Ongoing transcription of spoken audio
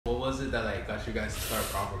was it that like got you guys to start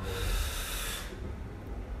Propr?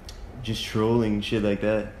 Just trolling, shit like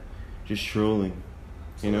that. Just trolling.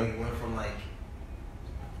 So you know? You went from like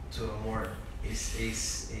to a more a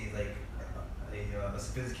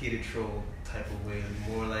sophisticated troll type of way,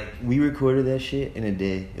 more like. We recorded that shit in a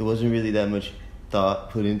day. It wasn't really that much thought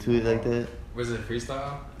put into it like that. Was it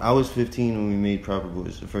freestyle? I was 15 when we made Propr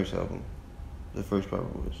Boyz, the first album. The first Propr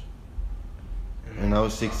Boyz. And I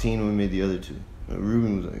was 16 when we made the other two.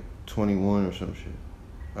 Ruben was like 21 or some shit.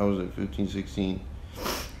 I was like 15, 16.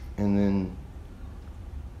 And then,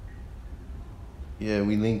 yeah,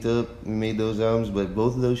 we linked up. We made those albums, but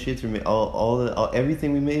both of those shits were made.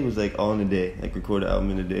 Everything we made was like all in a day. Like record an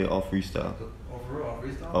album in a day, all freestyle. Overall,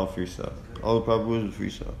 freestyle. All freestyle. All the Propr Boyz was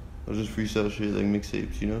freestyle. It was just freestyle shit, like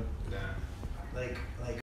mixtapes, you know.